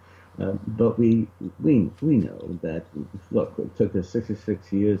life. But we know that, look, it took us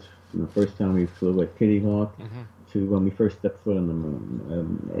 66 years from the first time we flew at Kitty Hawk to when we first stepped foot on the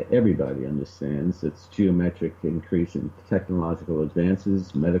moon. Everybody understands it's geometric increase in technological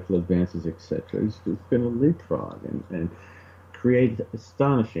advances, medical advances, etc. It's been a leapfrog and create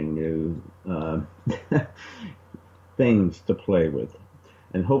astonishing new things to play with.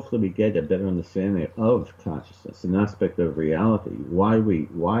 and hopefully we get a better understanding of consciousness, an aspect of reality, why we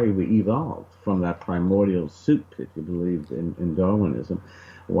evolved from that primordial soup, if you believe in Darwinism.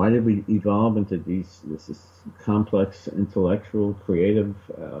 Why did we evolve into this complex, intellectual, creative,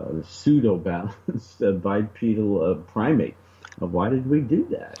 pseudo-balanced bipedal primate? Why did we do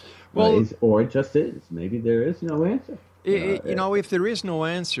that? Well, or it just is. Maybe there is no answer. If there is no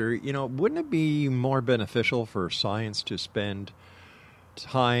answer, wouldn't it be more beneficial for science to spend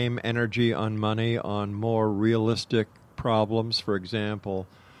time, energy, on money on more realistic problems? For example,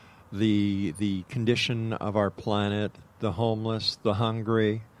 the condition of our planet, the homeless, the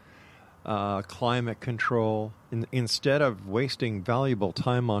hungry, climate control, instead of wasting valuable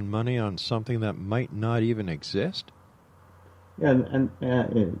time on money on something that might not even exist? Yeah, and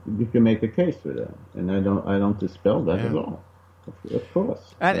you can make a case for that, and I don't dispel that at all. Of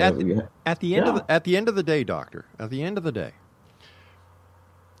course. At the end of the day, Doctor, at the end of the day,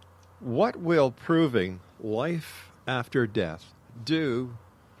 what will proving life after death do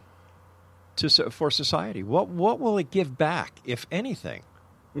for society? What will it give back, if anything?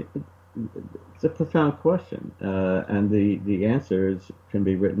 It's a profound question, and the answers can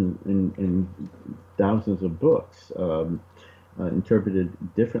be written in thousands of books, interpreted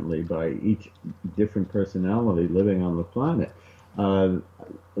differently by each different personality living on the planet.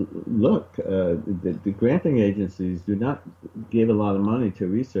 Look, the granting agencies do not give a lot of money to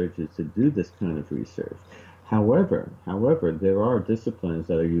researchers to do this kind of research. However, there are disciplines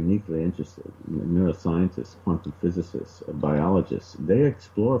that are uniquely interested. Neuroscientists, quantum physicists, biologists, they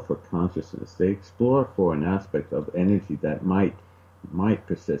explore for consciousness. They explore for an aspect of energy that might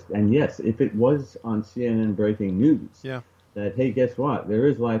persist. And yes, if it was on CNN breaking news, that, hey, guess what? There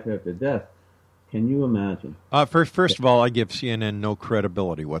is life after death. Can you imagine? First of all, I give CNN no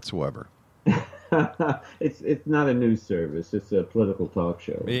credibility whatsoever. It's not a news service. It's a political talk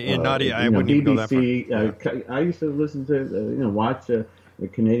show. I wouldn't even go that far. I used to listen to, watch the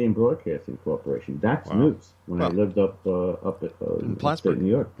Canadian Broadcasting Corporation. That's news. When I lived up in upstate New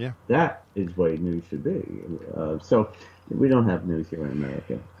York, that is what news should be. So we don't have news here in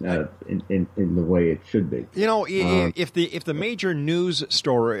America in the way it should be. If the major news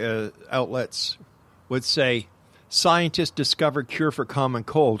story outlets would say, scientists discovered cure for common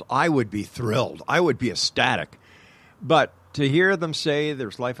cold, I would be thrilled. I would be ecstatic. But to hear them say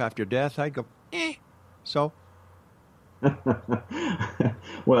there's life after death, I'd go, so?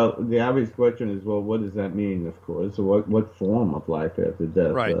 Well, the obvious question is, well, what does that mean, of course? What form of life after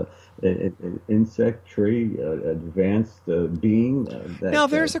death? Right. An insect, tree, advanced being now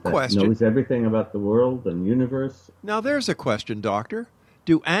there's a question. Knows everything about the world and universe? Now there's a question, Doctor.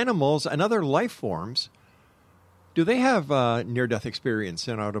 Do animals and other life forms, do they have near-death experience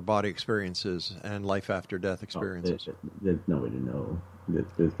and out-of-body experiences and life-after-death experiences? There's no way to know.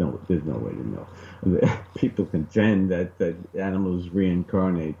 There's no way to know. People contend that animals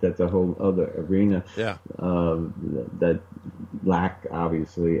reincarnate. That's a whole other arena. Yeah. That lack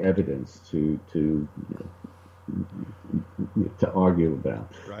obviously evidence to argue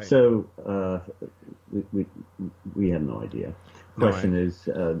about. Right. So we have no idea. Question is,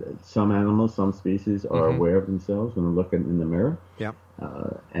 some animals, some species are aware of themselves when they look in the mirror,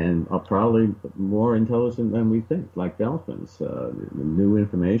 and are probably more intelligent than we think, like dolphins. The new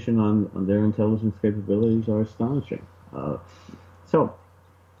information on their intelligence capabilities are astonishing. So,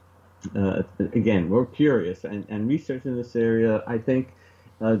 again, we're curious, and research in this area, I think,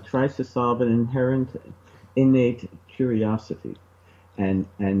 tries to solve an inherent, innate curiosity. And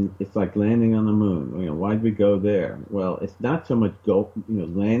it's like landing on the moon. Why'd we go there? Well, it's not so much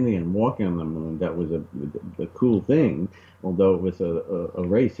landing and walking on the moon that was a cool thing, although it was a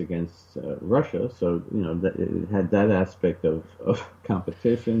race against Russia. So that it had that aspect of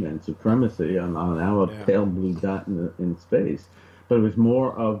competition and supremacy on our pale blue dot in space. But it was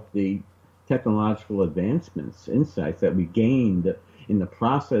more of the technological advancements, insights that we gained in the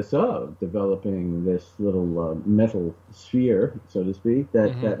process of developing this little metal sphere, so to speak,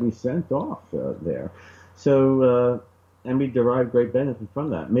 that we sent off there. So, and we derive great benefit from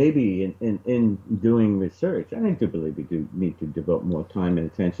that. Maybe in doing research, I do believe we do need to devote more time and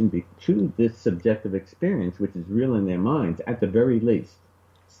attention to this subjective experience, which is real in their minds, at the very least.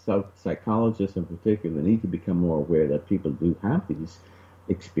 So psychologists in particular need to become more aware that people do have these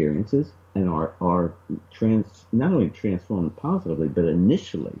experiences and are not only transformed positively, but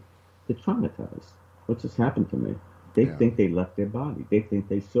initially they're traumatized. What just happened to me? They think they left their body. They think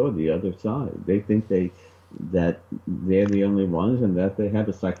they saw the other side. They think that they're the only ones and that they have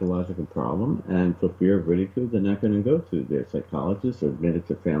a psychological problem, and for fear of ridicule, they're not going to go to their psychologist or admit it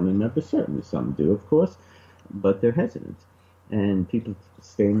to family members. Certainly some do, of course, but they're hesitant. and people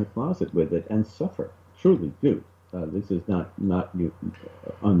stay in the closet with it and suffer, truly do. This is not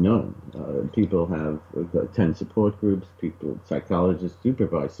unknown. People attend support groups. Psychologists do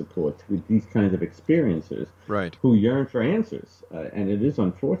provide support with these kinds of experiencers, right, who yearn for answers. And it is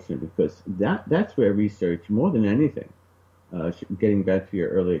unfortunate because that's where research, more than anything, getting back to your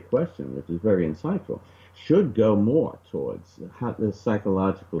earlier question, which is very insightful, should go more towards the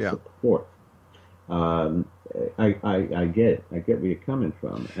psychological support. I get it. I get where you're coming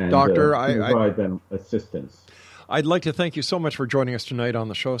from. And, Doctor, provide them assistance. I'd like to thank you so much for joining us tonight on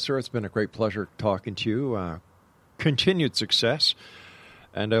the show, sir. It's been a great pleasure talking to you. Continued success.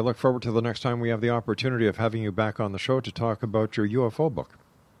 And I look forward to the next time we have the opportunity of having you back on the show to talk about your UFO book.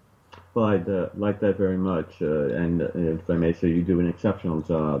 Well, I'd like that very much. And if I may say, you do an exceptional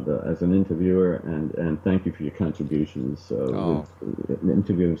job as an interviewer, and thank you for your contributions with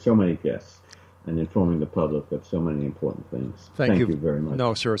interviewing so many guests and informing the public of so many important things. Thank you very much.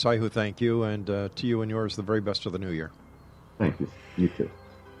 No, sir, it's I who thank you, and to you and yours, the very best of the new year. Thank you. You too.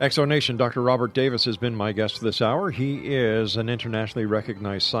 Exonation, Dr. Robert Davis has been my guest this hour. He is an internationally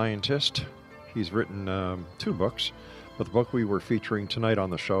recognized scientist. He's written 2 books, but the book we were featuring tonight on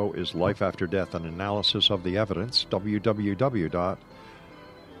the show is Life After Death, an Analysis of the Evidence,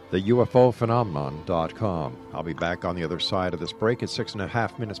 www.theUFOphenomenon.com. I'll be back on the other side of this break at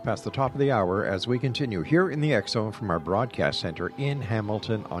 6.5 minutes past the top of the hour as we continue here in the X Zone from our broadcast center in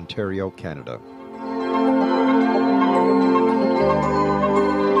Hamilton, Ontario, Canada.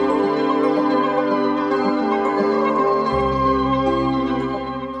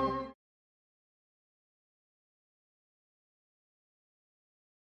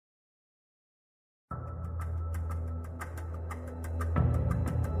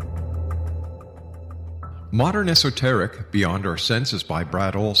 Modern Esoteric, Beyond Our Senses by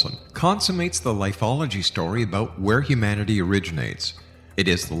Brad Olson, consummates the lifeology story about where humanity originates. It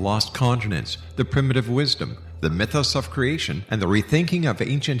is the lost continents, the primitive wisdom, the mythos of creation, and the rethinking of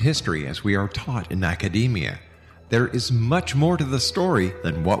ancient history as we are taught in academia. There is much more to the story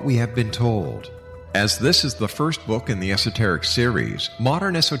than what we have been told. As this is the first book in the Esoteric series,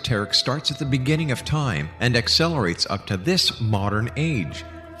 Modern Esoteric starts at the beginning of time and accelerates up to this modern age.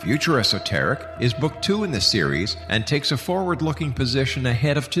 Future Esoteric is book 2 in the series and takes a forward-looking position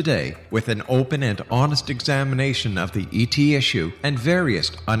ahead of today with an open and honest examination of the ET issue and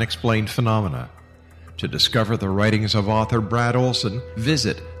various unexplained phenomena. To discover the writings of author Brad Olson,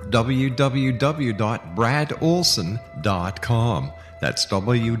 visit www.bradolson.com. That's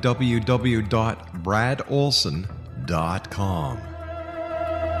www.bradolson.com.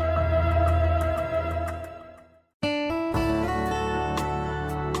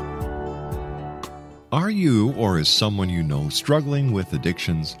 Are you or is someone you know struggling with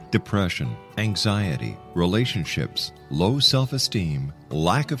addictions, depression, anxiety, relationships, low self-esteem,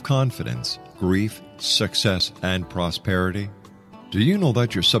 lack of confidence, grief, success, and prosperity? Do you know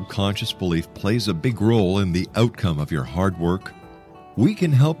that your subconscious belief plays a big role in the outcome of your hard work? We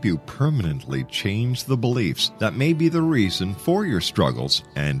can help you permanently change the beliefs that may be the reason for your struggles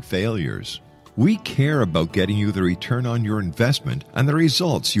and failures. We care about getting you the return on your investment and the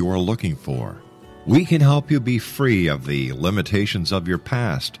results you are looking for. We can help you be free of the limitations of your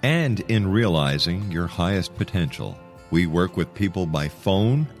past and in realizing your highest potential. We work with people by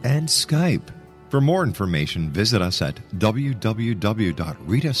phone and Skype. For more information, visit us at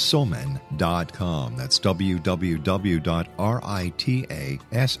www.ritasoman.com. That's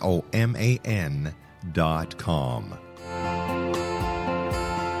www.ritasoman.com.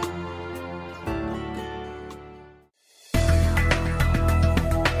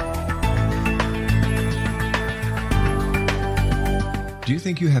 Do you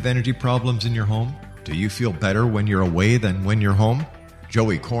think you have energy problems in your home? Do you feel better when you're away than when you're home?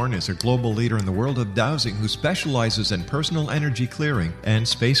 Joey Korn is a global leader in the world of dowsing who specializes in personal energy clearing and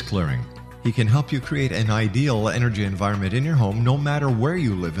space clearing. He can help you create an ideal energy environment in your home no matter where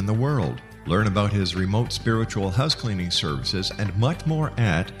you live in the world. Learn about his remote spiritual house cleaning services and much more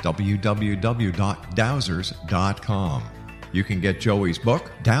at www.dowsers.com. You can get Joey's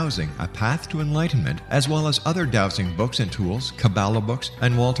book, Dowsing, A Path to Enlightenment, as well as other dowsing books and tools, Kabbalah books,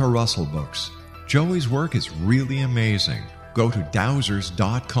 and Walter Russell books. Joey's work is really amazing. Go to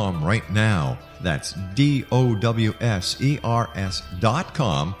dowsers.com right now. That's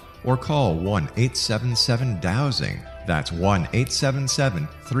DOWSERS.com or call 1-877-DOWSING. That's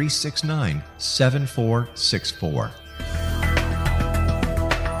 1-877-369-7464.